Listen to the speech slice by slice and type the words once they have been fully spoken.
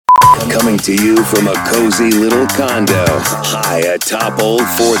Coming to you from a cozy little condo high atop old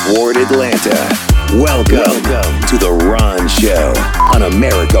Fourth Ward, Atlanta. Welcome to The Ron Show on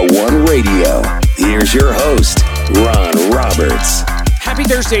America One Radio. Here's your host, Ron Roberts. Happy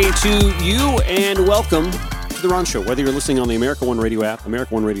Thursday to you and welcome to The Ron Show. Whether you're listening on the America One Radio app,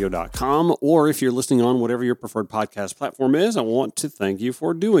 AmericaOneRadio.com, or if you're listening on whatever your preferred podcast platform is, I want to thank you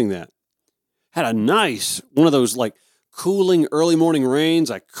for doing that. Had a nice, one of those like cooling early morning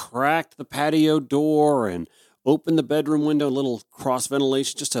rains. I cracked the patio door and opened the bedroom window, a little cross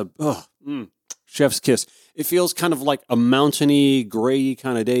ventilation, just a chef's kiss. It feels kind of like a mountainy, gray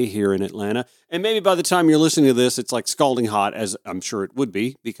kind of day here in Atlanta. And maybe by the time you're listening to this, it's like scalding hot, as I'm sure it would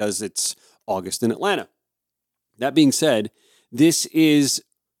be, because it's August in Atlanta. That being said, this is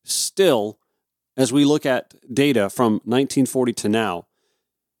still, as we look at data from 1940 to now,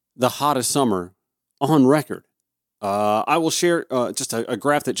 the hottest summer on record. I will share just a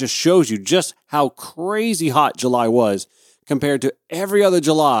graph that just shows you just how crazy hot July was compared to every other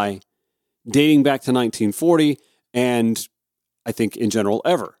July dating back to 1940 and I think in general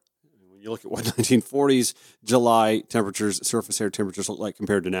ever. When you look at what 1940s July temperatures, surface air temperatures look like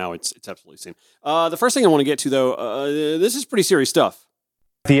compared to now, it's absolutely insane. The first thing I want to get to, though, this is pretty serious stuff.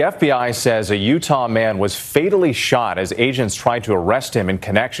 The FBI says a Utah man was fatally shot as agents tried to arrest him in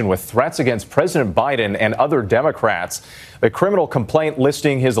connection with threats against President Biden and other Democrats. The criminal complaint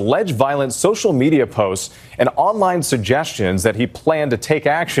listing his alleged violent social media posts and online suggestions that he planned to take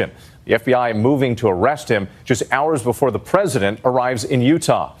action. The FBI moving to arrest him just hours before the president arrives in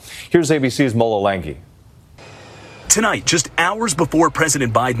Utah. Here's ABC's Mola Lenghi. Tonight, just hours before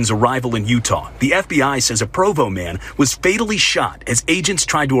President Biden's arrival in Utah, the FBI says a Provo man was fatally shot as agents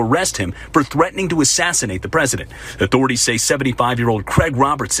tried to arrest him for threatening to assassinate the president. Authorities say 75-year-old Craig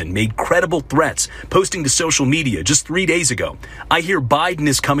Robertson made credible threats, posting to social media just 3 days ago. "I hear Biden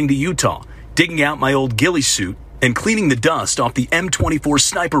is coming to Utah, digging out my old ghillie suit and cleaning the dust off the M24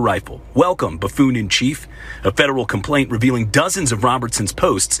 sniper rifle. Welcome, buffoon-in-chief." A federal complaint revealing dozens of Robertson's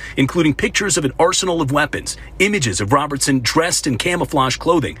posts, including pictures of an arsenal of weapons, images of Robertson dressed in camouflage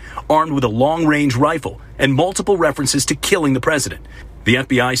clothing, armed with a long-range rifle, and multiple references to killing the president. The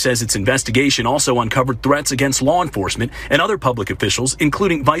FBI says its investigation also uncovered threats against law enforcement and other public officials,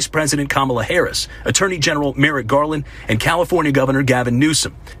 including Vice President Kamala Harris, Attorney General Merrick Garland, and California Governor Gavin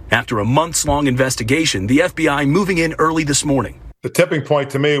Newsom. After a months-long investigation, the FBI moving in early this morning. The tipping point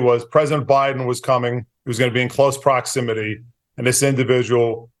to me was President Biden was coming. He was going to be in close proximity, and this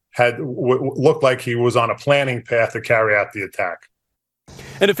individual looked like he was on a planning path to carry out the attack.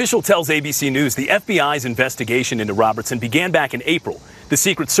 An official tells ABC News the FBI's investigation into Robertson began back in April. The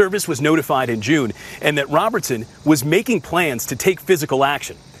Secret Service was notified in June, and that Robertson was making plans to take physical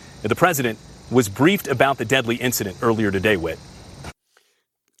action. The president was briefed about the deadly incident earlier today, Whit.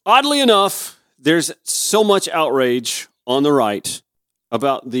 Oddly enough, there's so much outrage on the right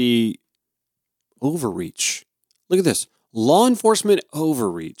about the overreach. Look at this. Law enforcement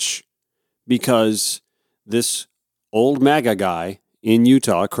overreach, because this old MAGA guy in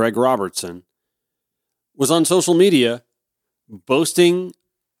Utah, Craig Robertson, was on social media boasting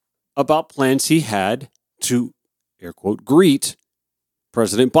about plans he had to, air quote, greet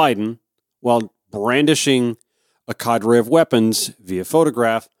President Biden while brandishing a cadre of weapons via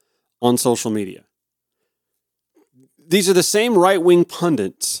photograph on social media. These are the same right-wing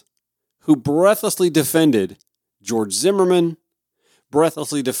pundits who breathlessly defended George Zimmerman,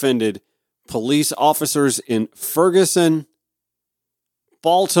 breathlessly defended police officers in Ferguson,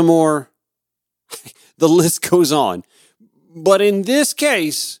 Baltimore. The list goes on. But in this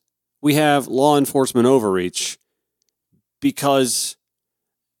case, we have law enforcement overreach because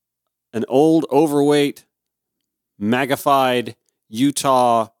an old, overweight, MAGA-fied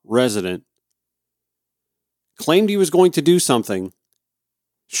Utah resident claimed he was going to do something,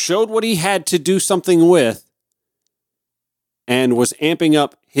 showed what he had to do something with, and was amping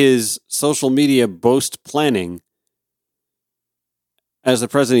up his social media boast planning as the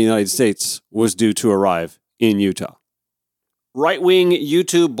President of the United States was due to arrive in Utah. Right-wing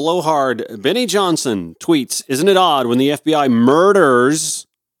YouTube blowhard Benny Johnson tweets, "Isn't it odd when the FBI murders,"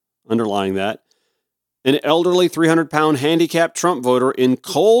 underlying that, "an elderly 300-pound handicapped Trump voter in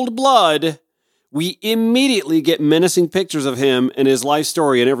cold blood, we immediately get menacing pictures of him and his life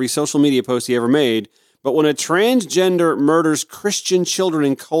story in every social media post he ever made. But when a transgender murders Christian children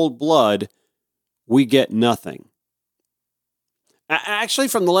in cold blood, we get nothing." Actually,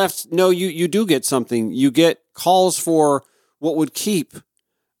 from the left, no, you do get something. You get calls for what would keep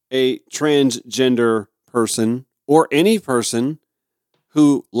a transgender person or any person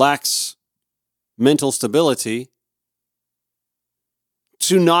who lacks mental stability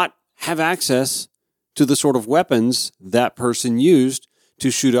to not have access to the sort of weapons that person used to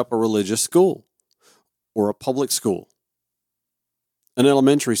shoot up a religious school or a public school, an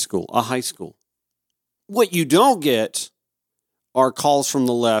elementary school, a high school. What you don't get are calls from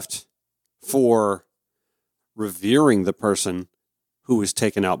the left for revering the person who was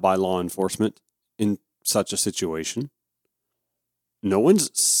taken out by law enforcement in such a situation. No one's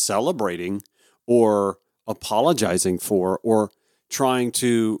celebrating or apologizing for or trying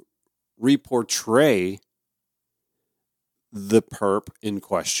to reportray the perp in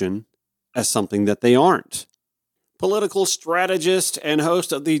question as something that they aren't. Political strategist and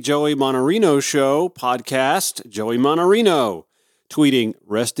host of the Joey Monarino Show podcast, Joey Monarino, tweeting,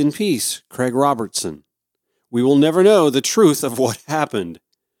 "Rest in peace, Craig Robertson. We will never know the truth of what happened.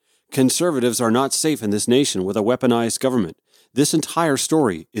 Conservatives are not safe in this nation with a weaponized government. This entire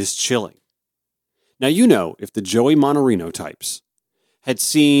story is chilling." Now, you know, if the Joey Monarino types had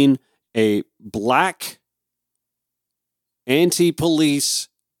seen a black anti-police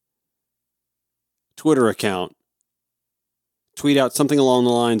Twitter account tweet out something along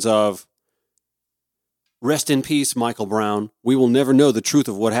the lines of, "Rest in peace, Michael Brown. We will never know the truth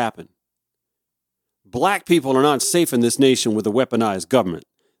of what happened. Black people are not safe in this nation with a weaponized government.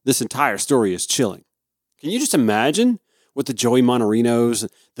 This entire story is chilling." Can you just imagine what the Joey Monarinos,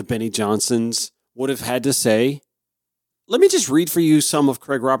 the Benny Johnsons would have had to say? Let me just read for you some of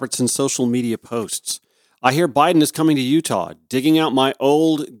Craig Robertson's social media posts. "I hear Biden is coming to Utah, digging out my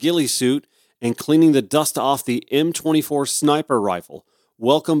old ghillie suit and cleaning the dust off the M24 sniper rifle.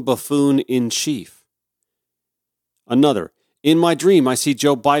 Welcome, buffoon in chief." Another, "In my dream, I see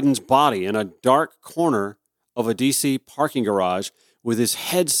Joe Biden's body in a dark corner of a D.C. parking garage with his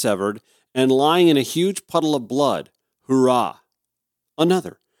head severed and lying in a huge puddle of blood. Hurrah."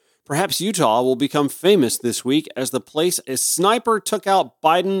 Another, "Perhaps Utah will become famous this week as the place a sniper took out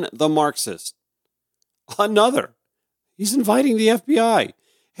Biden the Marxist." Another, he's inviting the FBI.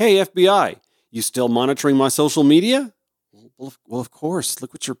 "Hey, FBI, you still monitoring my social media?" Well, of course.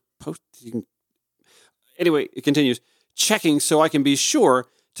 Look what you're posting. Anyway, it continues. "Checking so I can be sure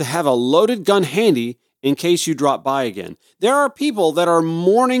to have a loaded gun handy in case you drop by again." There are people that are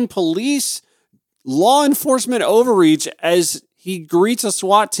mourning police, law enforcement overreach as he greets a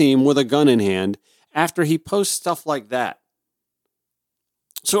SWAT team with a gun in hand after he posts stuff like that.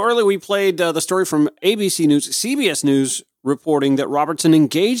 So earlier we played the story from ABC News, CBS News, reporting that Robertson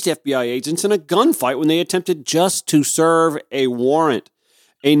engaged FBI agents in a gunfight when they attempted just to serve a warrant.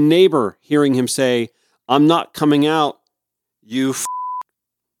 A neighbor hearing him say, "I'm not coming out, you f***."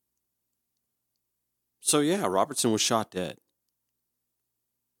 So yeah, Robertson was shot dead.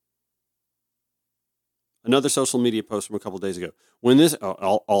 Another social media post from a couple days ago. When this,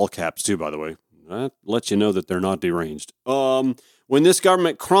 all caps too, by the way. That lets you know that they're not deranged. "When this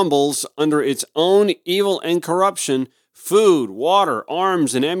government crumbles under its own evil and corruption, food, water,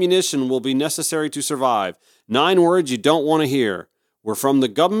 arms, and ammunition will be necessary to survive. 9 words you don't want to hear. We're from the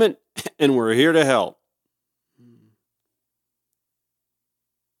government, and we're here to help."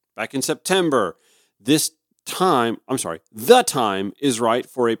 Back in September, the time is right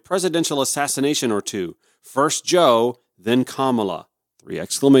for a presidential assassination or two. First Joe, then Kamala. 3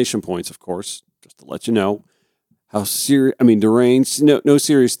 exclamation points, of course, just to let you know how deranged, no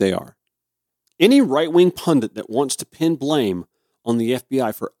serious they are. Any right-wing pundit that wants to pin blame on the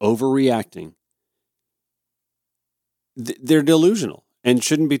FBI for overreacting, they're delusional and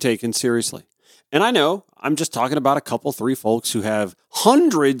shouldn't be taken seriously. And I know I'm just talking about a couple, 3 folks who have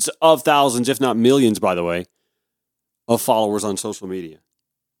hundreds of thousands, if not millions, by the way, of followers on social media.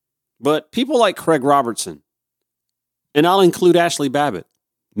 But people like Craig Robertson, and I'll include Ashley Babbitt,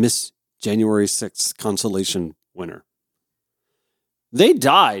 Miss January 6th consolation winner, they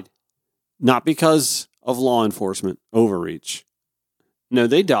died not because of law enforcement overreach. No,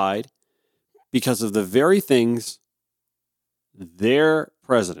 they died because of the very things their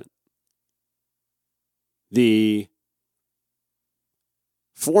president, the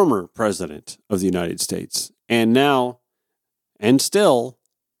former president of the United States, and now, and still,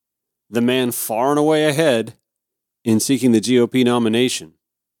 the man far and away ahead in seeking the GOP nomination,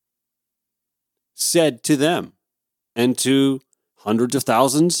 said to them and to hundreds of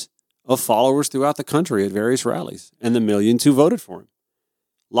thousands of followers throughout the country at various rallies and the millions who voted for him.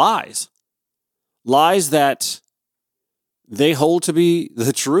 Lies. Lies that they hold to be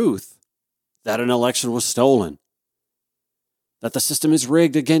the truth, that an election was stolen, that the system is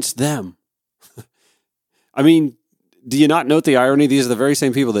rigged against them. I mean, do you not note the irony? These are the very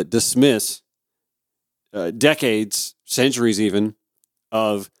same people that dismiss decades, centuries even,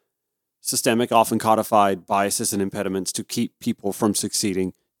 of systemic, often codified biases and impediments to keep people from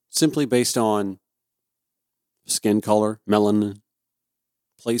succeeding, simply based on skin color, melanin,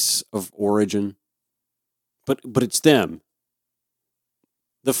 place of origin. But it's them,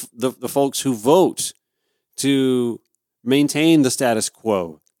 the folks who vote to maintain the status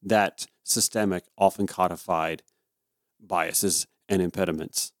quo, that systemic, often codified biases and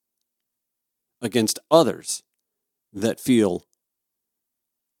impediments against others that feel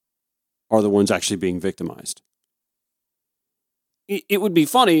are the ones actually being victimized. It would be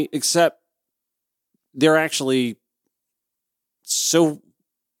funny, except they're actually so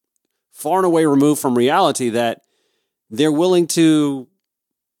far and away removed from reality that they're willing to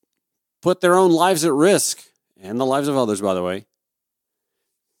put their own lives at risk, and the lives of others, by the way,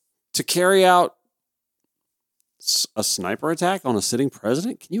 to carry out a sniper attack on a sitting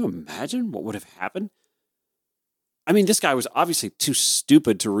president. Can you imagine what would have happened? I mean, this guy was obviously too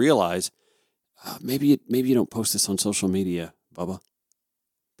stupid to realize, maybe you don't post this on social media, Bubba.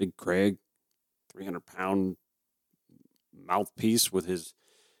 Big Craig, 300-pound mouthpiece with his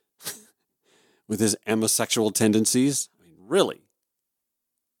homosexual tendencies. I mean, really?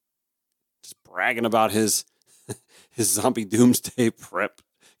 Just bragging about his zombie doomsday prep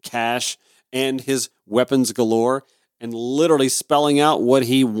cache and his weapons galore, and literally spelling out what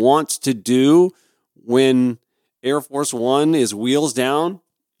he wants to do when Air Force One is wheels down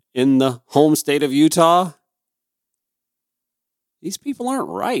in the home state of Utah. These people aren't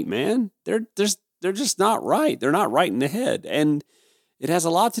right, man. They're just not right. They're not right in the head. And it has a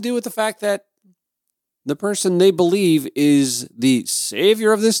lot to do with the fact that the person they believe is the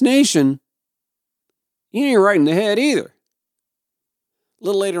savior of this nation, he ain't right in the head either. A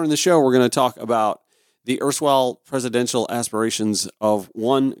little later in the show, we're going to talk about the erstwhile presidential aspirations of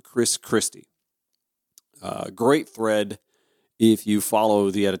one Chris Christie. Great thread. If you follow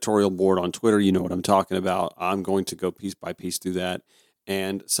the editorial board on Twitter, you know what I'm talking about. I'm going to go piece by piece through that.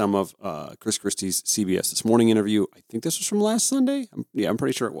 And some of Chris Christie's CBS This Morning interview. I think this was from last Sunday. I'm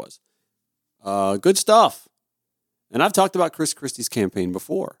pretty sure it was. Good stuff. And I've talked about Chris Christie's campaign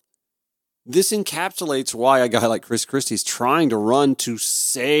before. This encapsulates why a guy like Chris Christie is trying to run to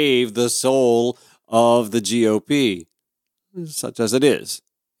save the soul of the GOP, such as it is.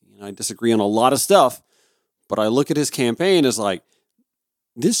 I disagree on a lot of stuff, but I look at his campaign as like,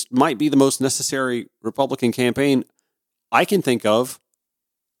 this might be the most necessary Republican campaign I can think of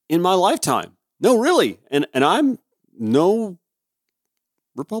in my lifetime. No, really. And I'm no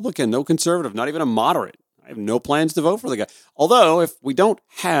Republican, no conservative, not even a moderate. I have no plans to vote for the guy. Although, if we don't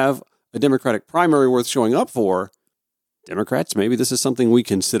have a Democratic primary worth showing up for, Democrats, maybe this is something we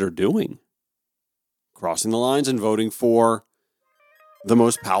consider doing. Crossing the lines and voting for the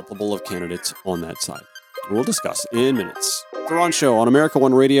most palpable of candidates on that side. We'll discuss in minutes. The Ron Show on America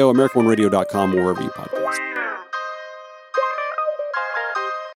One Radio, AmericaOneRadio.com, wherever you podcast.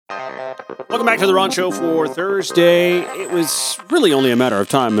 Welcome back to The Ron Show for Thursday. It was really only a matter of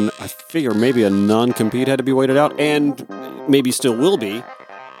time, and I figure maybe a non-compete had to be waited out, and maybe still will be.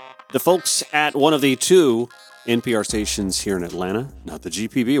 The folks at one of the two NPR stations here in Atlanta, not the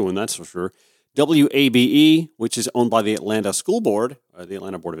GPB one, that's for sure, WABE, which is owned by the Atlanta School Board, the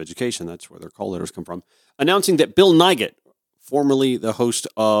Atlanta Board of Education, that's where their call letters come from, announcing that Bill Nigut, formerly the host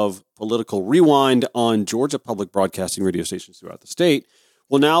of Political Rewind on Georgia public broadcasting radio stations throughout the state,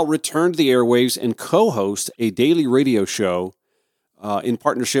 will now return to the airwaves and co-host a daily radio show in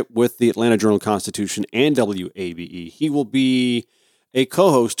partnership with the Atlanta Journal-Constitution and WABE. He will be a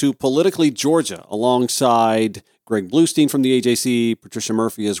co-host to Politically Georgia alongside Greg Bluestein from the AJC, Patricia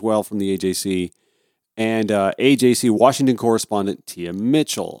Murphy as well from the AJC, and AJC Washington correspondent Tia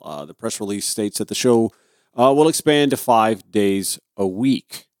Mitchell. The press release states that the show will expand to 5 days a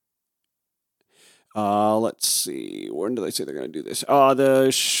week. Let's see. When do they say they're going to do this?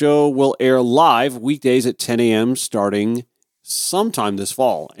 The show will air live weekdays at 10 a.m. starting sometime this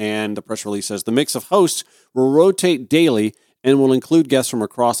fall. And the press release says the mix of hosts will rotate daily and will include guests from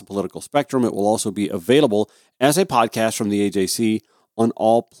across the political spectrum. It will also be available as a podcast from the AJC on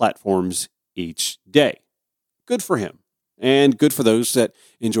all platforms each day. Good for him. And good for those that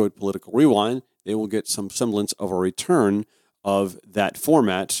enjoyed Political Rewind. They will get some semblance of a return of that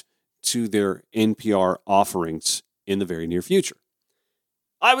format to their NPR offerings in the very near future.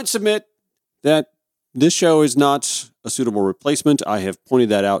 I would submit that this show is not a suitable replacement. I have pointed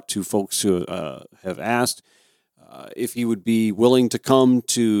that out to folks who have asked if he would be willing to come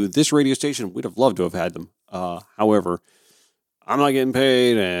to this radio station. We'd have loved to have had them. However, I'm not getting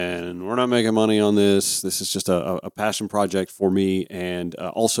paid and we're not making money on this. This is just a passion project for me and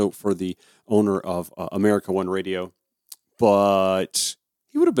also for the owner of America One Radio. But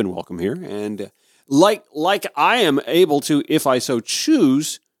he would have been welcome here. And like I am able to, if I so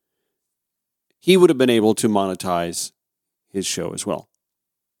choose, he would have been able to monetize his show as well.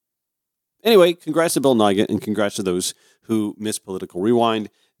 Anyway, congrats to Bill Nigut and congrats to those who missed Political Rewind.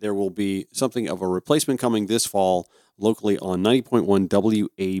 There will be something of a replacement coming this fall locally on 90.1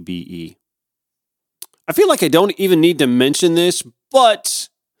 WABE. I feel like I don't even need to mention this, but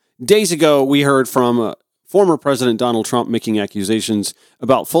days ago we heard from former President Donald Trump making accusations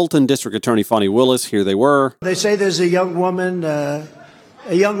about Fulton District Attorney Fani Willis. Here they were. They say there's a young woman, a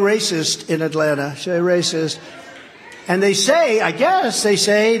young racist in Atlanta. She's a racist. And they say, I guess, they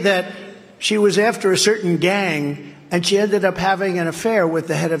say that she was after a certain gang, and she ended up having an affair with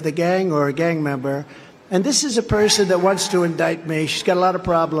the head of the gang or a gang member. And this is a person that wants to indict me. She's got a lot of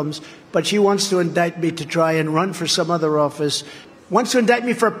problems, but she wants to indict me to try and run for some other office. Wants to indict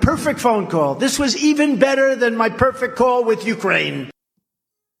me for a perfect phone call. This was even better than my perfect call with Ukraine.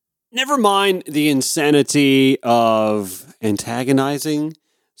 Never mind the insanity of antagonizing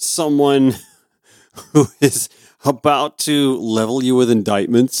someone who is about to level you with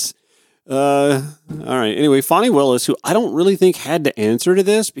indictments. All right. Anyway, Fani Willis, who I don't really think had to answer to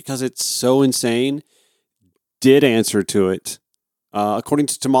this because it's so insane, did answer to it. According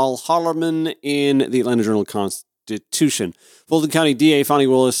to Tamal Hollerman in the Atlanta Journal-Constitution, Fulton County DA Fani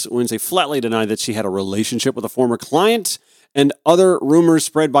Willis Wednesday flatly denied that she had a relationship with a former client and other rumors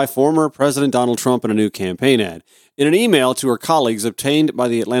spread by former President Donald Trump in a new campaign ad. In an email to her colleagues obtained by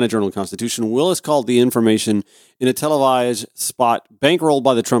the Atlanta Journal-Constitution, Willis called the information in a televised spot bankrolled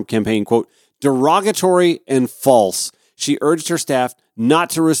by the Trump campaign, quote, derogatory and false. She urged her staff not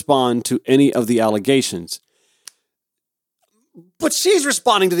to respond to any of the allegations. But she's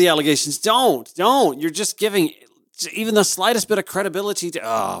responding to the allegations. Don't. You're just giving even the slightest bit of credibility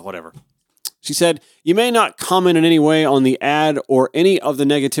to, whatever. She said, you may not comment in any way on the ad or any of the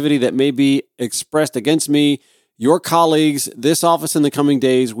negativity that may be expressed against me, your colleagues, this office in the coming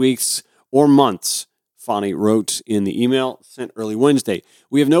days, weeks, or months, Fani wrote in the email sent early Wednesday.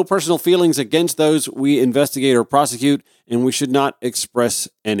 We have no personal feelings against those we investigate or prosecute, and we should not express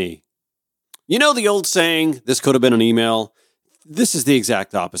any. You know the old saying, this could have been an email? This is the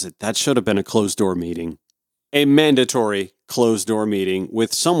exact opposite. That should have been a closed-door meeting. A mandatory closed-door meeting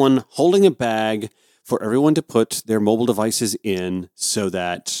with someone holding a bag for everyone to put their mobile devices in so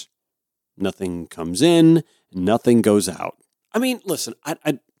that nothing comes in, nothing goes out. I mean, listen,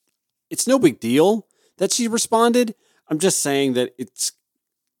 it's no big deal that she responded. I'm just saying that it's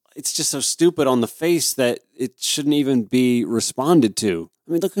just so stupid on the face that it shouldn't even be responded to.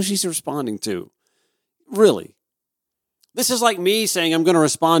 I mean, look who she's responding to. Really. This is like me saying I'm going to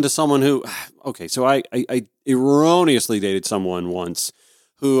respond to someone who, okay, so I erroneously dated someone once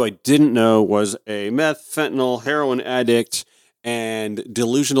who I didn't know was a meth, fentanyl, heroin addict, and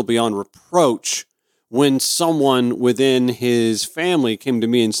delusional beyond reproach when someone within his family came to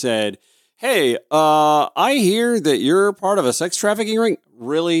me and said, hey, I hear that you're part of a sex trafficking ring.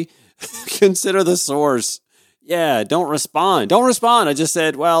 Really? Consider the source. Yeah, don't respond. I just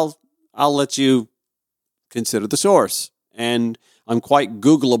said, well, I'll let you consider the source. And I'm quite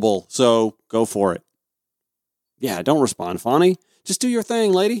Googleable, so go for it. Yeah, don't respond, Fani. Just do your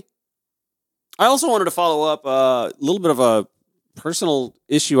thing, lady. I also wanted to follow up a little bit of a personal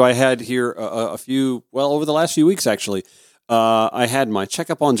issue I had here over the last few weeks, actually. I had my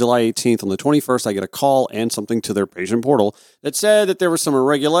checkup on July 18th. On the 21st, I get a call and something to their patient portal that said that there were some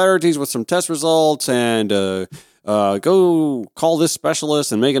irregularities with some test results and go call this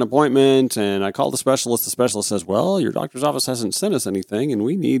specialist and make an appointment. And I call the specialist. The specialist says, well, your doctor's office hasn't sent us anything, and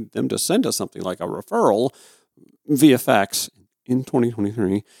we need them to send us something like a referral via fax in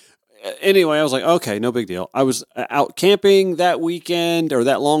 2023. Anyway, I was like, okay, no big deal. I was out camping that weekend or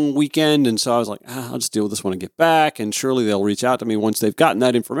that long weekend, and so I was like, I'll just deal with this when I get back, and surely they'll reach out to me once they've gotten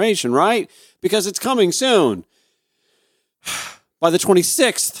that information, right? Because it's coming soon. By the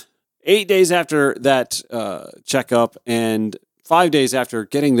 26th, 8 days after that checkup and 5 days after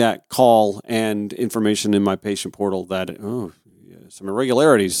getting that call and information in my patient portal that, some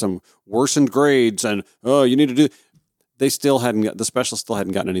irregularities, some worsened grades, and, you need to do... the specialist still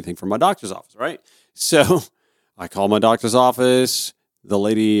hadn't gotten anything from my doctor's office, right? So I call my doctor's office. The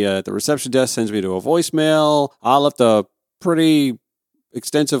lady at the reception desk sends me to a voicemail. I left a pretty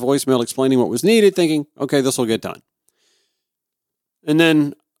extensive voicemail explaining what was needed, thinking, okay, this will get done. And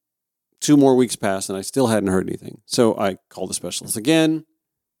then 2 more weeks passed, and I still hadn't heard anything. So I called the specialist again.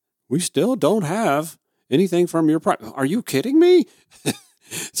 We still don't have anything from your Are you kidding me?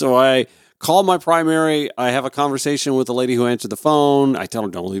 So I call my primary. I have a conversation with the lady who answered the phone. I tell her,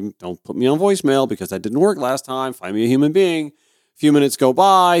 don't put me on voicemail because that didn't work last time. Find me a human being. A few minutes go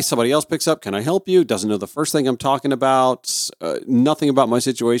by, somebody else picks up, can I help you? Doesn't know the first thing I'm talking about, nothing about my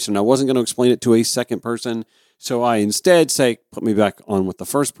situation. I wasn't going to explain it to a second person. So I instead say, put me back on with the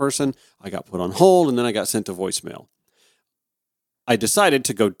first person. I got put on hold, and then I got sent to voicemail. I decided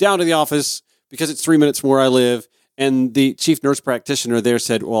to go down to the office because it's 3 minutes from where I live. And the chief nurse practitioner there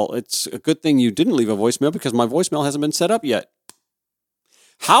said, well, it's a good thing you didn't leave a voicemail because my voicemail hasn't been set up yet.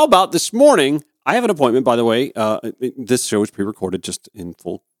 How about this morning? I have an appointment, by the way. This show is pre-recorded, just in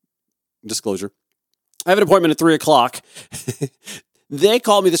full disclosure. I have an appointment at 3 o'clock. They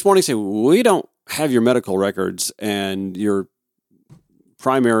called me this morning and said, we don't have your medical records and your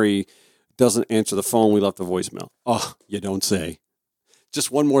primary doesn't answer the phone. We left a voicemail. Oh, you don't say. Just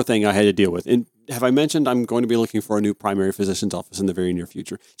one more thing I had to deal with. And have I mentioned I'm going to be looking for a new primary physician's office in the very near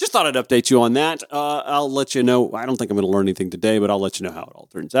future? Just thought I'd update you on that. I'll let you know. I don't think I'm going to learn anything today, but I'll let you know how it all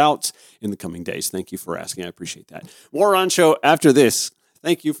turns out in the coming days. Thank you for asking. I appreciate that. More on show after this.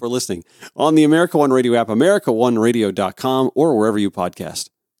 Thank you for listening on the America One Radio app, AmericaOneRadio.com, or wherever you podcast.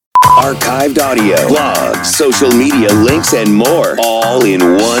 Archived audio, blogs, social media links, and more, all in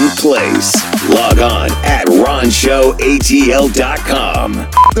one place. Log on at RonShowATL.com.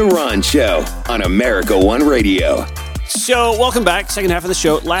 The Ron Show on America One Radio. So, welcome back. Second half of the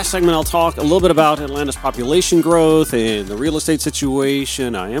show. Last segment, I'll talk a little bit about Atlanta's population growth and the real estate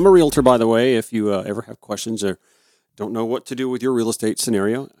situation. I am a realtor, by the way. If you ever have questions or don't know what to do with your real estate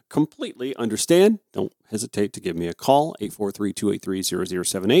scenario, completely understand. Don't hesitate to give me a call,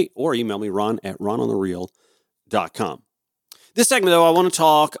 843-283-0078, or email me, ron@rononthereal.com. This segment, though, I want to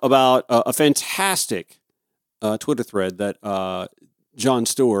talk about a fantastic Twitter thread that John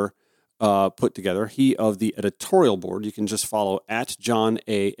Steuer put together. He of the editorial board. You can just follow at John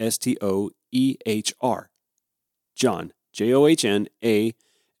A. Stoehr. John, John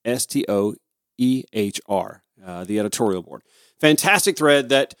Astoehr. The editorial board. Fantastic thread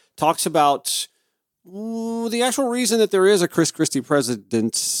that talks about the actual reason that there is a Chris Christie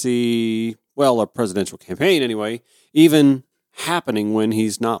presidency, well, a presidential campaign anyway, even happening when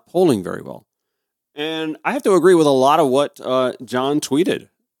he's not polling very well. And I have to agree with a lot of what John tweeted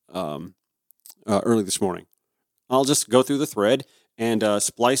early this morning. I'll just go through the thread and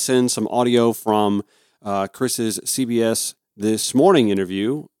splice in some audio from Chris's CBS This Morning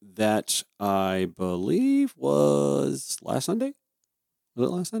interview that I believe was last Sunday. Was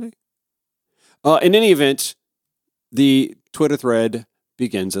it last Sunday? In any event, the Twitter thread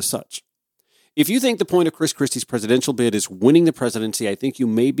begins as such. If you think the point of Chris Christie's presidential bid is winning the presidency, I think you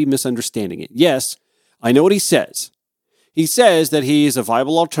may be misunderstanding it. Yes, I know what he says. He says that he is a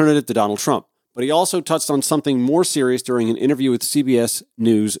viable alternative to Donald Trump, but he also touched on something more serious during an interview with CBS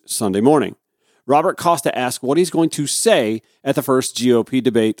News Sunday morning. Robert Costa asked what he's going to say at the first GOP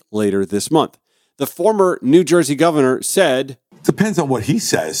debate later this month. The former New Jersey governor said, "Depends on what he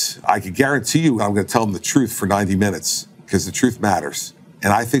says. I can guarantee you I'm going to tell him the truth for 90 minutes because the truth matters.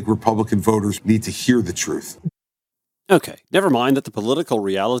 And I think Republican voters need to hear the truth." Okay, never mind that the political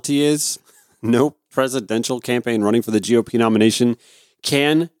reality is no presidential campaign running for the GOP nomination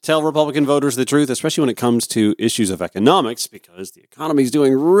can tell Republican voters the truth, especially when it comes to issues of economics, because the economy is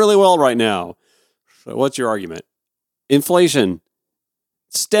doing really well right now. So what's your argument? Inflation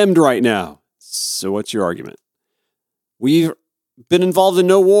stemmed right now. So what's your argument? We've been involved in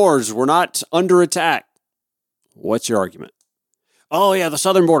no wars. We're not under attack. What's your argument? Oh, yeah, the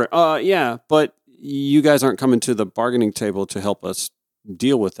southern border. Yeah, but you guys aren't coming to the bargaining table to help us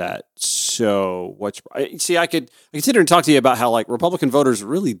deal with that. So see, I could sit here and talk to you about how like Republican voters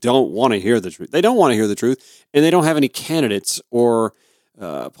really don't want to hear the truth. They don't want to hear the truth, and they don't have any candidates or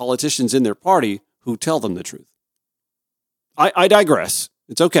politicians in their party who tell them the truth. I digress.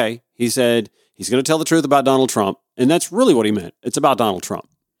 It's okay. He said he's going to tell the truth about Donald Trump, and that's really what he meant. It's about Donald Trump.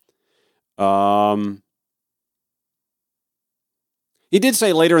 He did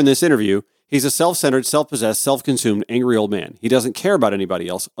say later in this interview, he's a self-centered, self-possessed, self-consumed, angry old man. He doesn't care about anybody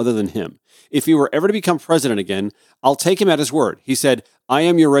else other than him. If he were ever to become president again, I'll take him at his word. He said, I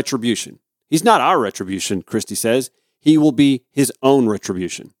am your retribution. He's not our retribution, Christie says. He will be his own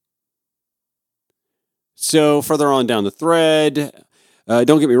retribution. So further on down the thread,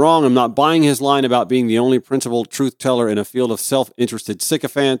 don't get me wrong, I'm not buying his line about being the only principled truth teller in a field of self-interested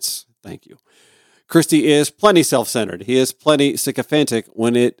sycophants. Thank you. Christie is plenty self-centered. He is plenty sycophantic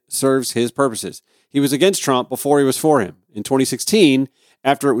when it serves his purposes. He was against Trump before he was for him. In 2016,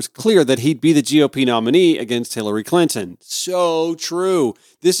 after it was clear that he'd be the GOP nominee against Hillary Clinton. So true.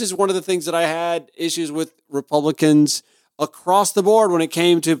 This is one of the things that I had issues with Republicans across the board when it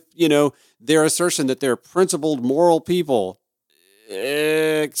came to, their assertion that they're principled, moral people,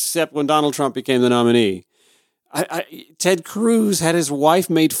 except when Donald Trump became the nominee. Ted Cruz had his wife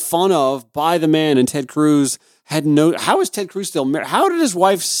made fun of by the man, and Ted Cruz had no... How is Ted Cruz still married? How did his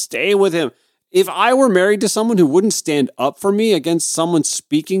wife stay with him? If I were married to someone who wouldn't stand up for me against someone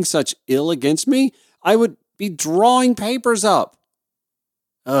speaking such ill against me, I would be drawing papers up.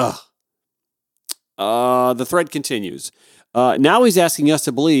 Ugh. The thread continues. Now he's asking us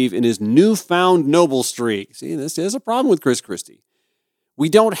to believe in his newfound noble streak. See, this is a problem with Chris Christie. We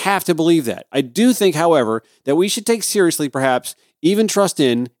don't have to believe that. I do think, however, that we should take seriously, perhaps, even trust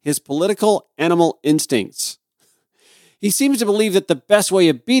in his political animal instincts. He seems to believe that the best way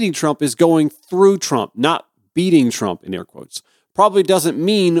of beating Trump is going through Trump, not beating Trump, in air quotes. Probably doesn't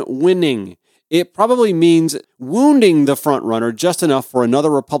mean winning. It probably means wounding the front runner just enough for another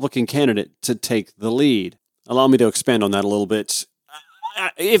Republican candidate to take the lead. Allow me to expand on that a little bit.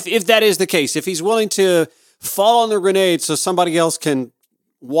 If that is the case, if he's willing to fall on the grenade so somebody else can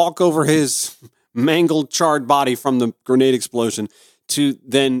walk over his mangled, charred body from the grenade explosion to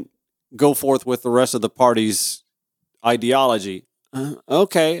then go forth with the rest of the party's ideology.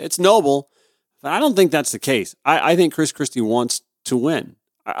 Okay, it's noble, but I don't think that's the case. I think Chris Christie wants to win.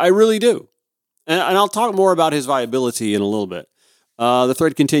 I really do. And I'll talk more about his viability in a little bit. The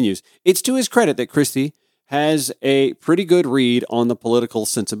thread continues. It's to his credit that Christie has a pretty good read on the political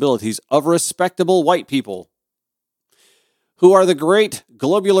sensibilities of respectable white people who are the great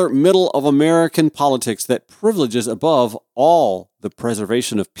globular middle of American politics that privileges above all the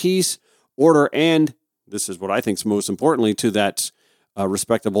preservation of peace, order, and, this is what I think is most importantly to that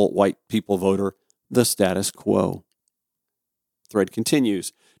respectable white people voter, the status quo. Thread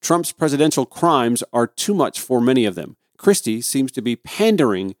continues. Trump's presidential crimes are too much for many of them. Christie seems to be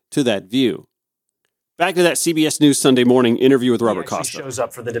pandering to that view. Back to that CBS News Sunday Morning interview with Robert Costa. He shows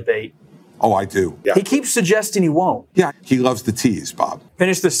up for the debate. Oh, I do. Yeah. He keeps suggesting he won't. Yeah, he loves to tease, Bob.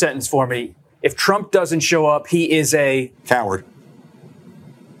 Finish this sentence for me. If Trump doesn't show up, he is a... coward.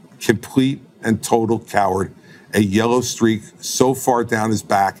 Complete and total coward. A yellow streak so far down his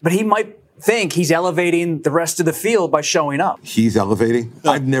back. But he might think he's elevating the rest of the field by showing up. He's elevating?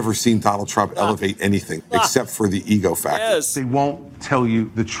 I've never seen Donald Trump elevate anything except for the ego factor. Yes. They won't tell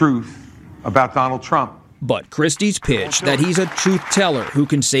you the truth about Donald Trump. But Christie's pitch that he's a truth teller who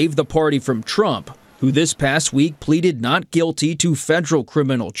can save the party from Trump, who this past week pleaded not guilty to federal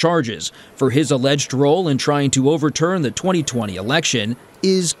criminal charges for his alleged role in trying to overturn the 2020 election,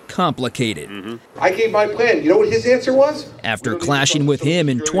 is complicated. I gave my plan. You know what his answer was? After clashing with him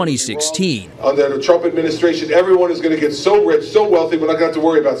in 2016. Under the Trump administration, everyone is going to get so rich, so wealthy, we're not going to have to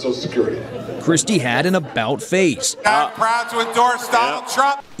worry about Social Security. Christie had an about face. I'm proud to endorse Donald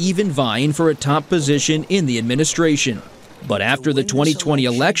Trump. Even vying for a top position in the administration. But after the 2020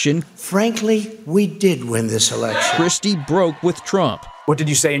 election, Frankly, we did win this election. Christie broke with Trump. What did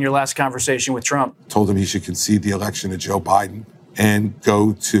you say in your last conversation with Trump? Told him he should concede the election to Joe Biden and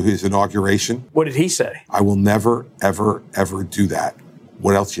go to his inauguration. What did he say? I will never, ever, ever do that.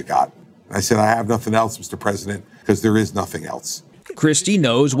 What else you got? I said, I have nothing else, Mr. President, because there is nothing else. Christie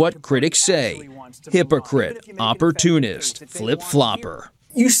knows what critics say. Hypocrite, opportunist, flip-flopper.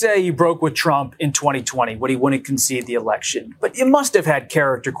 You say you broke with Trump in 2020 when he wouldn't concede the election, but you must have had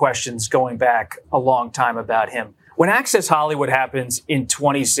character questions going back a long time about him. When Access Hollywood happens in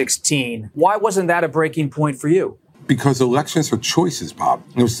 2016, why wasn't that a breaking point for you? Because elections are choices, Bob.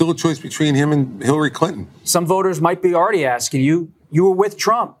 There was still a choice between him and Hillary Clinton. Some voters might be already asking you were with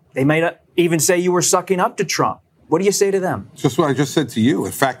Trump. They may even say you were sucking up to Trump. What do you say to them? Just what I just said to you.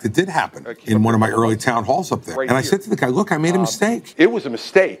 In fact, it did happen in one of my early town halls up there. And I said to the guy, look, I made a mistake. It was a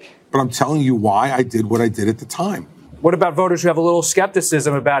mistake. But I'm telling you why I did what I did at the time. What about voters who have a little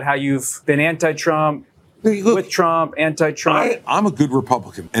skepticism about how you've been anti-Trump, with Trump, anti-Trump? I'm a good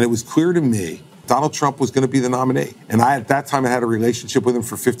Republican, and it was clear to me Donald Trump was going to be the nominee. And at that time, I had a relationship with him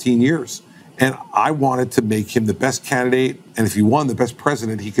for 15 years. And I wanted to make him the best candidate, and if he won, the best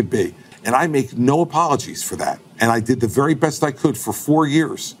president he could be. And I make no apologies for that. And I did the very best I could for 4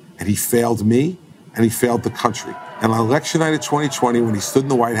 years. And he failed me, and he failed the country. And on election night of 2020, when he stood in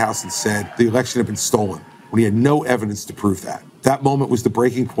the White House and said the election had been stolen, when he had no evidence to prove that, that moment was the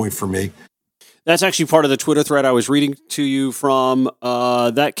breaking point for me. That's actually part of the Twitter thread I was reading to you from.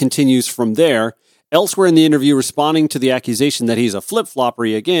 That continues from there. Elsewhere in the interview, responding to the accusation that he's a flip-flopper,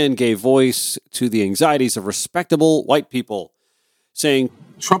 he again gave voice to the anxieties of respectable white people, saying,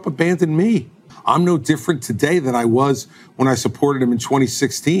 Trump abandoned me. I'm no different today than I was when I supported him in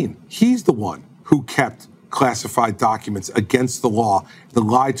 2016. He's the one who kept classified documents against the law, that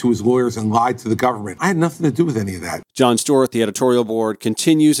lied to his lawyers and lied to the government. I had nothing to do with any of that. Jon Stewart, the editorial board,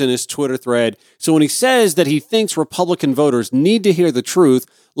 continues in his Twitter thread. So when he says that he thinks Republican voters need to hear the truth,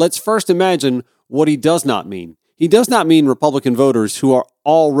 let's first imagine what he does not mean. he does not mean Republican voters who are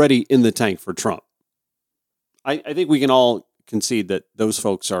already in the tank for Trump. I think we can all concede that those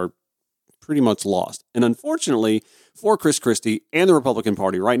folks are pretty much lost. And unfortunately, for Chris Christie and the Republican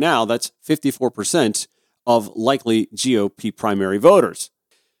Party right now, that's 54% of likely GOP primary voters.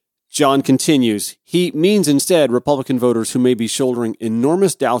 John continues, he means instead Republican voters who may be shouldering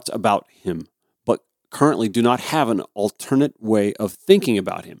enormous doubts about him, but currently do not have an alternate way of thinking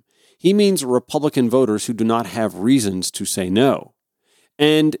about him. He means Republican voters who do not have reasons to say no.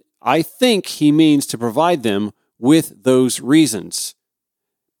 And I think he means to provide them with those reasons.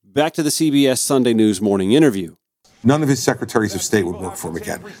 Back to the CBS Sunday News morning interview. None of his secretaries of state would work for him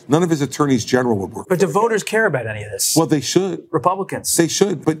again. None of his attorneys general would work. But do voters care about any of this? Well, they should. Republicans. They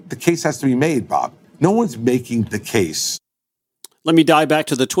should, but the case has to be made, Bob. No one's making the case. Let me dive back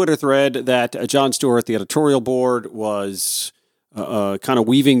to the Twitter thread that Jon Stewart, the editorial board, was kind of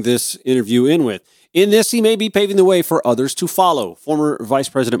weaving this interview in with. In this, he may be paving the way for others to follow. Former Vice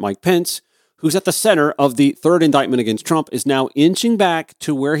President Mike Pence, who's at the center of the third indictment against Trump, is now inching back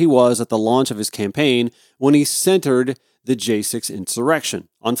to where he was at the launch of his campaign when he centered the J6 insurrection.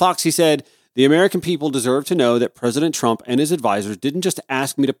 On Fox, he said, "The American people deserve to know that President Trump and his advisors didn't just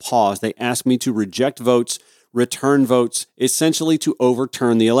ask me to pause, they asked me to reject votes, return votes, essentially to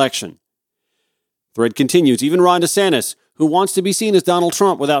overturn the election." Thread continues, even Ron DeSantis, who wants to be seen as Donald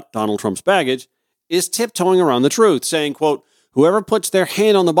Trump without Donald Trump's baggage, is tiptoeing around the truth, saying, quote, "Whoever puts their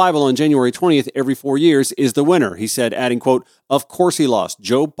hand on the Bible on January 20th every 4 years is the winner," he said, adding, quote, "Of course he lost.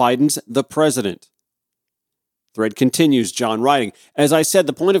 Joe Biden's the president." Thread continues, John writing, "As I said,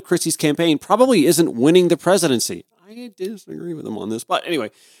 the point of Christie's campaign probably isn't winning the presidency." I disagree with him on this, but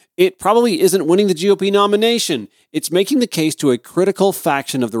anyway, it probably isn't winning the GOP nomination. It's making the case to a critical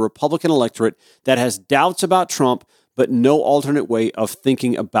faction of the Republican electorate that has doubts about Trump, but no alternate way of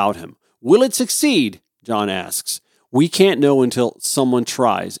thinking about him. Will it succeed? John asks. We can't know until someone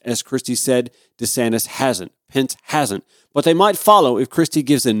tries. As Christie said, DeSantis hasn't. Pence hasn't. But they might follow if Christie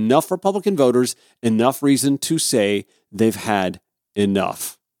gives enough Republican voters enough reason to say they've had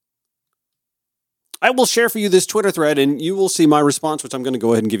enough. I will share for you this Twitter thread, and you will see my response, which I'm going to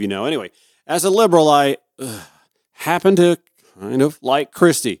go ahead and give you now. Anyway, as a liberal, I happen to kind of like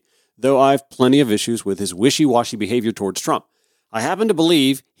Christie, though I have plenty of issues with his wishy-washy behavior towards Trump. I happen to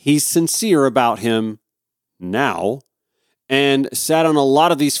believe he's sincere about him now, and sat on a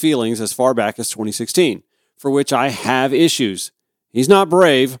lot of these feelings as far back as 2016, for which I have issues. He's not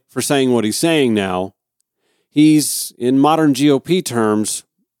brave for saying what he's saying now. He's, in modern GOP terms,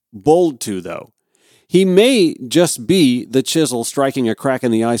 bold too, though. He may just be the chisel striking a crack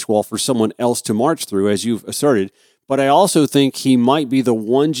in the ice wall for someone else to march through, as you've asserted, but I also think he might be the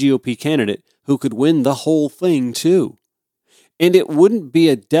one GOP candidate who could win the whole thing, too. And it wouldn't be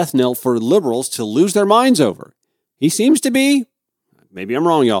a death knell for liberals to lose their minds over. He seems to be, maybe I'm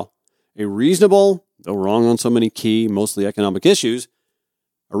wrong, y'all, a reasonable, though wrong on so many key, mostly economic issues,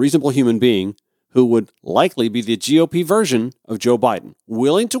 a reasonable human being who would likely be the GOP version of Joe Biden,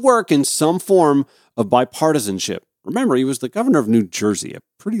 willing to work in some form of bipartisanship. Remember, he was the governor of New Jersey, a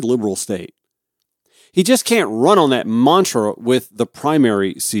pretty liberal state. He just can't run on that mantra with the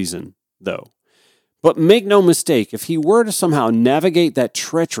primary season, though. But make no mistake, if he were to somehow navigate that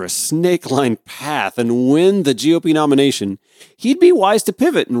treacherous snake-line path and win the GOP nomination, he'd be wise to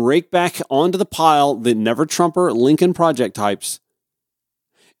pivot and rake back onto the pile the never-Trumper Lincoln Project types.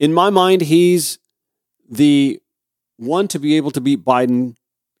 In my mind, he's the one to be able to beat Biden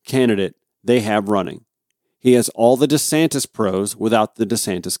candidate they have running. He has all the DeSantis pros without the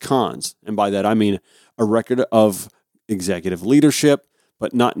DeSantis cons. And by that, I mean a record of executive leadership,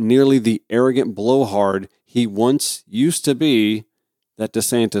 but not nearly the arrogant blowhard he once used to be that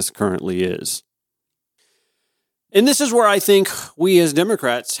DeSantis currently is. And this is where I think we as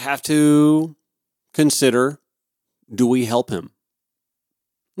Democrats have to consider, do we help him?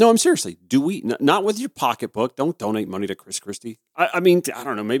 No, I'm seriously, do we? Not with your pocketbook. Don't donate money to Chris Christie. I mean, I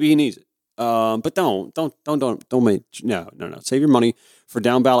don't know, maybe he needs it. But don't make, no. Save your money for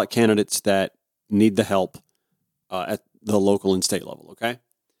down ballot candidates that need the help at the local and state level, okay?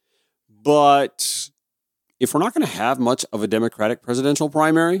 But if we're not going to have much of a Democratic presidential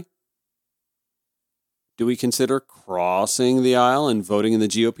primary, do we consider crossing the aisle and voting in the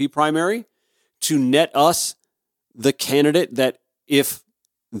GOP primary to net us the candidate that, if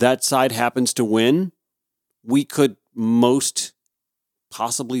that side happens to win, we could most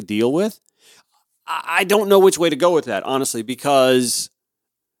possibly deal with? I don't know which way to go with that, honestly, because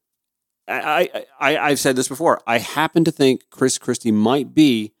I've said this before. I happen to think Chris Christie might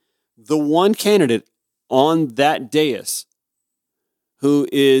be the one candidate on that dais who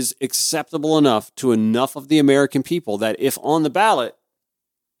is acceptable enough to enough of the American people that if on the ballot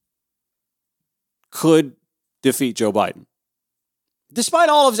could defeat Joe Biden. Despite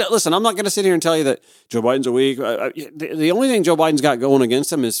all of that, listen, I'm not going to sit here and tell you that Joe Biden's a weak. The only thing Joe Biden's got going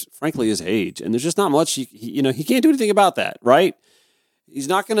against him is, frankly, his age. And there's just not much, he can't do anything about that, right? He's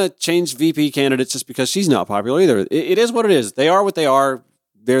not going to change VP candidates just because she's not popular either. It is what it is. They are what they are.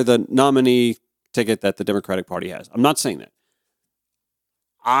 They're the nominee ticket that the Democratic Party has. I'm not saying that.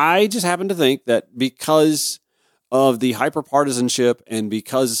 I just happen to think that because of the hyperpartisanship and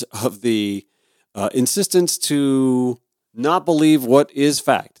because of the insistence to not believe what is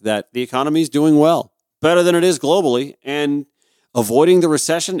fact, that the economy is doing well, better than it is globally, and avoiding the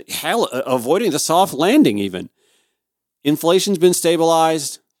recession, avoiding the soft landing even. Inflation's been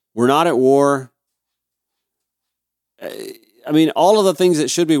stabilized. We're not at war. I mean, all of the things that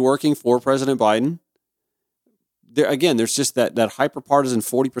should be working for President Biden, there's just that hyper-partisan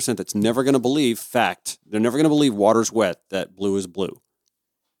 40% that's never going to believe fact. They're never going to believe water's wet, that blue is blue.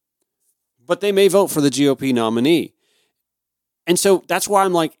 But they may vote for the GOP nominee. And so that's why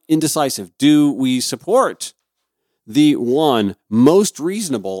I'm indecisive. Do we support the one most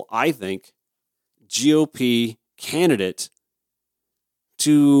reasonable, I think, GOP candidate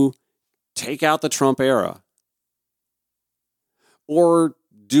to take out the Trump era? Or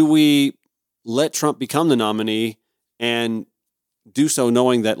do we let Trump become the nominee and do so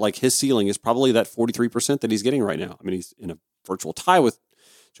knowing that his ceiling is probably that 43% that he's getting right now? I mean, he's in a virtual tie with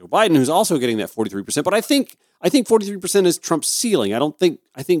Joe Biden, who's also getting that 43%. But I think 43% is Trump's ceiling. I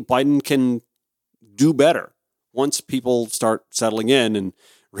think Biden can do better once people start settling in and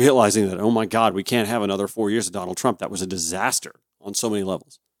realizing that, oh my God, we can't have another 4 years of Donald Trump. That was a disaster on so many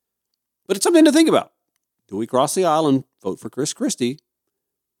levels. But it's something to think about. Do we cross the aisle and vote for Chris Christie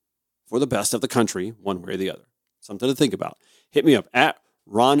for the best of the country, one way or the other? Something to think about. Hit me up at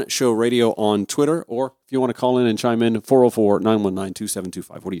Ron Show Radio on Twitter, or if you want to call in and chime in, 404-919-2725.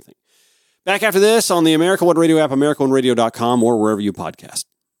 What do you think? Back after this on the America One Radio app, AmericaOneRadio.com, or wherever you podcast.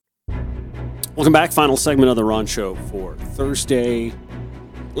 Welcome back. Final segment of the Ron Show for Thursday.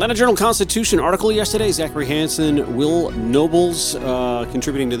 Atlanta Journal-Constitution article yesterday. Zachary Hansen, Will Nobles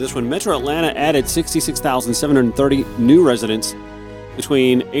contributing to this one. Metro Atlanta added 66,730 new residents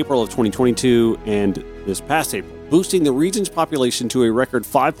between April of 2022 and this past April, boosting the region's population to a record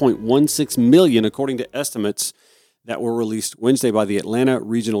 5.16 million, according to estimates that were released Wednesday by the Atlanta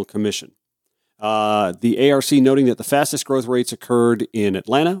Regional Commission. The ARC noting that the fastest growth rates occurred in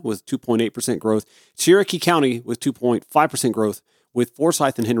Atlanta with 2.8% growth, Cherokee County with 2.5% growth, with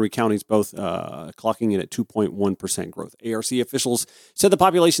Forsyth and Henry counties both clocking in at 2.1% growth. ARC officials said the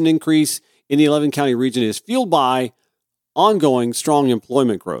population increase in the 11-county region is fueled by ongoing strong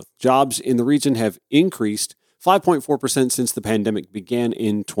employment growth. Jobs in the region have increased 5.4% since the pandemic began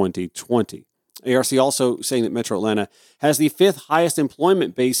in 2020. ARC also saying that Metro Atlanta has the fifth highest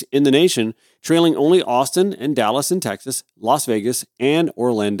employment base in the nation, trailing only Austin and Dallas in Texas, Las Vegas, and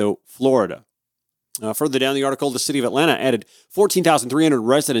Orlando, Florida. Further down the article, the city of Atlanta added 14,300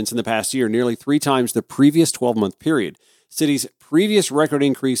 residents in the past year, nearly 3 times the previous 12-month period. City's previous record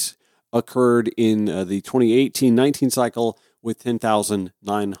increase occurred in the 2018-19 cycle with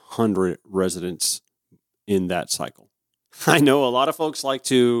 10,900 residents in that cycle. I know a lot of folks like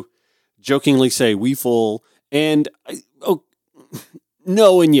to jokingly say we full, and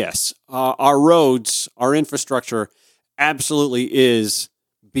no and yes. Our roads, our infrastructure absolutely is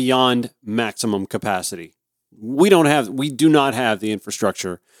beyond maximum capacity. We do not have the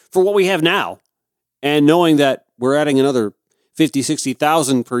infrastructure for what we have now. And knowing that we're adding another 50,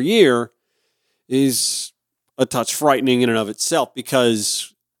 60,000 per year is a touch frightening in and of itself,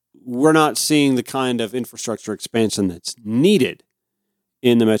 because we're not seeing the kind of infrastructure expansion that's needed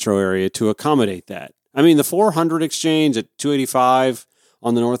in the metro area to accommodate that. I mean, the 400 exchange at 285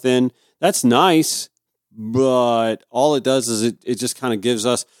 on the north end, that's nice, but all it does is it just kind of gives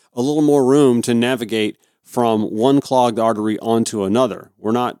us a little more room to navigate from one clogged artery onto another.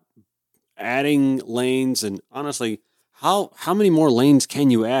 We're not adding lanes, and honestly, how many more lanes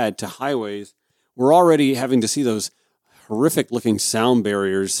can you add to highways? We're already having to see those horrific-looking sound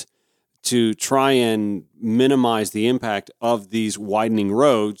barriers to try and minimize the impact of these widening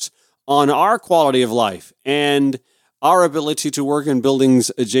roads on our quality of life and our ability to work in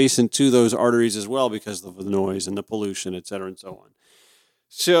buildings adjacent to those arteries as well, because of the noise and the pollution, et cetera, and so on.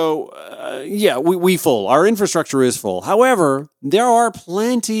 So, we full. Our infrastructure is full. However, there are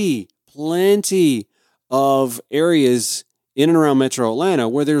plenty of areas in and around Metro Atlanta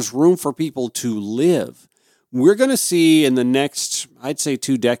where there's room for people to live. We're going to see in the next, I'd say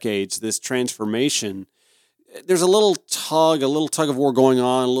 2 decades, this transformation there's a little tug of war going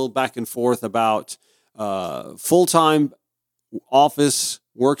on, a little back and forth about full-time office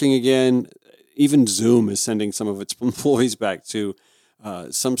working again. Even Zoom is sending some of its employees back to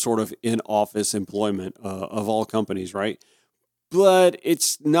some sort of in-office employment of all companies, right? But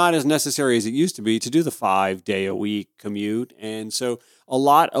it's not as necessary as it used to be to do the 5-day-a-week commute. And so a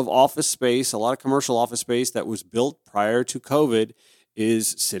lot of office space, a lot of commercial office space that was built prior to COVID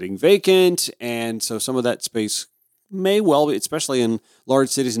is sitting vacant. And so some of that space may well be, especially in large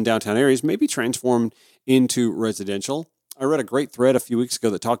cities and downtown areas, may be transformed into residential. I read a great thread a few weeks ago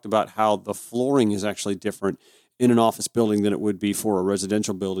that talked about how the flooring is actually different in an office building than it would be for a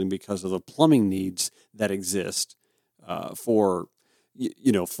residential building because of the plumbing needs that exist for,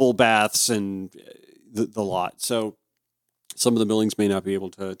 full baths and the lot. So some of the buildings may not be able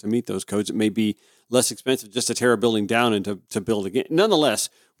to meet those codes. It may be less expensive just to tear a building down and to build again. Nonetheless,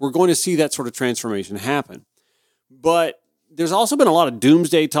 we're going to see that sort of transformation happen. But there's also been a lot of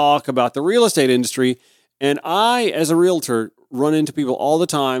doomsday talk about the real estate industry. And I, as a realtor, run into people all the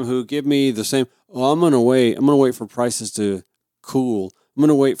time who give me the same, I'm going to wait for prices to cool. I'm going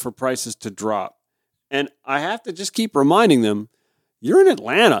to wait for prices to drop. And I have to just keep reminding them, you're in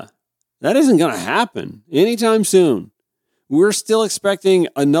Atlanta. That isn't going to happen anytime soon. We're still expecting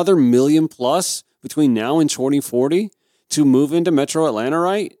another 1 million plus between now and 2040 to move into Metro Atlanta,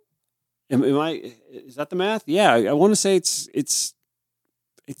 right? Is that the math? Yeah, I want to say it's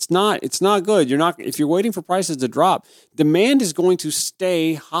not good. If you're waiting for prices to drop, demand is going to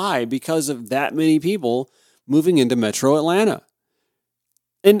stay high because of that many people moving into Metro Atlanta.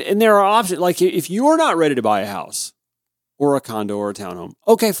 And there are options, like if you're not ready to buy a house or a condo or a townhome,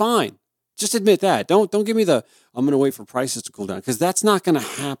 okay, fine. Just admit that. Don't give me I'm going to wait for prices to cool down, because that's not going to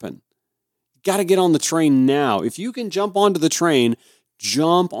happen. You got to get on the train now. If you can jump onto the train,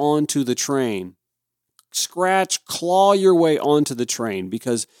 jump onto the train. Claw your way onto the train,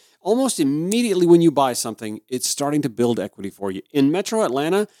 because almost immediately when you buy something, it's starting to build equity for you. In Metro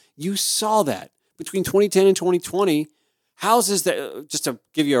Atlanta, you saw that between 2010 and 2020. Houses that, just to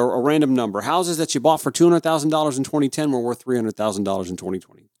give you a random number, houses that you bought for $200,000 in 2010 were worth $300,000 in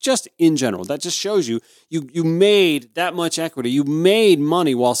 2020. Just in general, that just shows you made that much equity. You made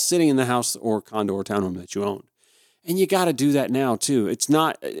money while sitting in the house or condo or townhome that you owned. And you got to do that now too. It's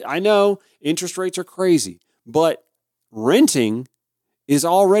not, I know interest rates are crazy, but renting is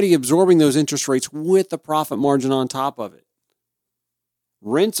already absorbing those interest rates with the profit margin on top of it.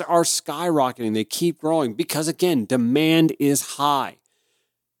 Rents are skyrocketing. They keep growing because, again, demand is high.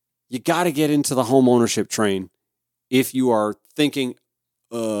 You got to get into the home ownership train if you are thinking,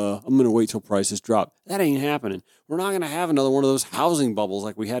 I'm going to wait till prices drop. That ain't happening. We're not going to have another one of those housing bubbles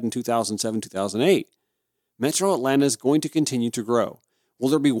like we had in 2007, 2008. Metro Atlanta is going to continue to grow. Will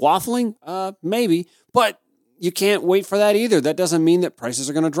there be waffling? Maybe, but you can't wait for that either. That doesn't mean that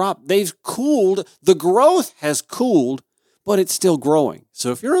prices are going to drop. They've cooled. The growth has cooled, but it's still growing. So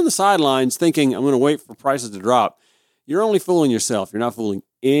if you're on the sidelines thinking, I'm going to wait for prices to drop, you're only fooling yourself. You're not fooling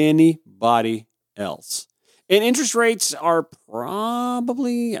anybody else. And interest rates are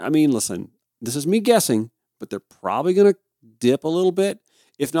probably, listen, this is me guessing, but they're probably going to dip a little bit.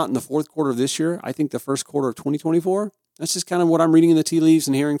 If not in the fourth quarter of this year, I think the first quarter of 2024. That's just kind of what I'm reading in the tea leaves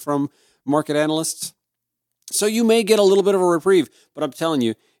and hearing from market analysts. So you may get a little bit of a reprieve, but I'm telling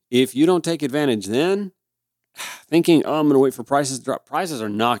you, if you don't take advantage then, thinking, I'm going to wait for prices to drop, prices are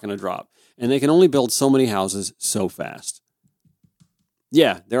not going to drop. And they can only build so many houses so fast.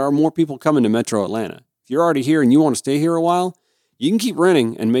 Yeah, there are more people coming to Metro Atlanta. If you're already here and you want to stay here a while, you can keep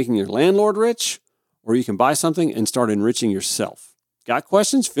renting and making your landlord rich, or you can buy something and start enriching yourself. Got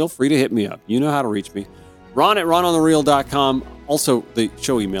questions? Feel free to hit me up. You know how to reach me. Ron at rononthereal.com. Also, the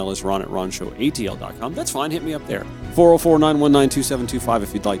show email is ron@ronshowatl.com. That's fine. Hit me up there. 404-919-2725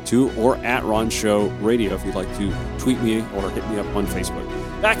 if you'd like to, or at Ron Show Radio if you'd like to tweet me or hit me up on Facebook.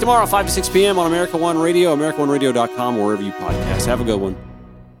 Back tomorrow, 5 to 6 p.m. on America One Radio, AmericaOneRadio.com, or wherever you podcast. Have a good one.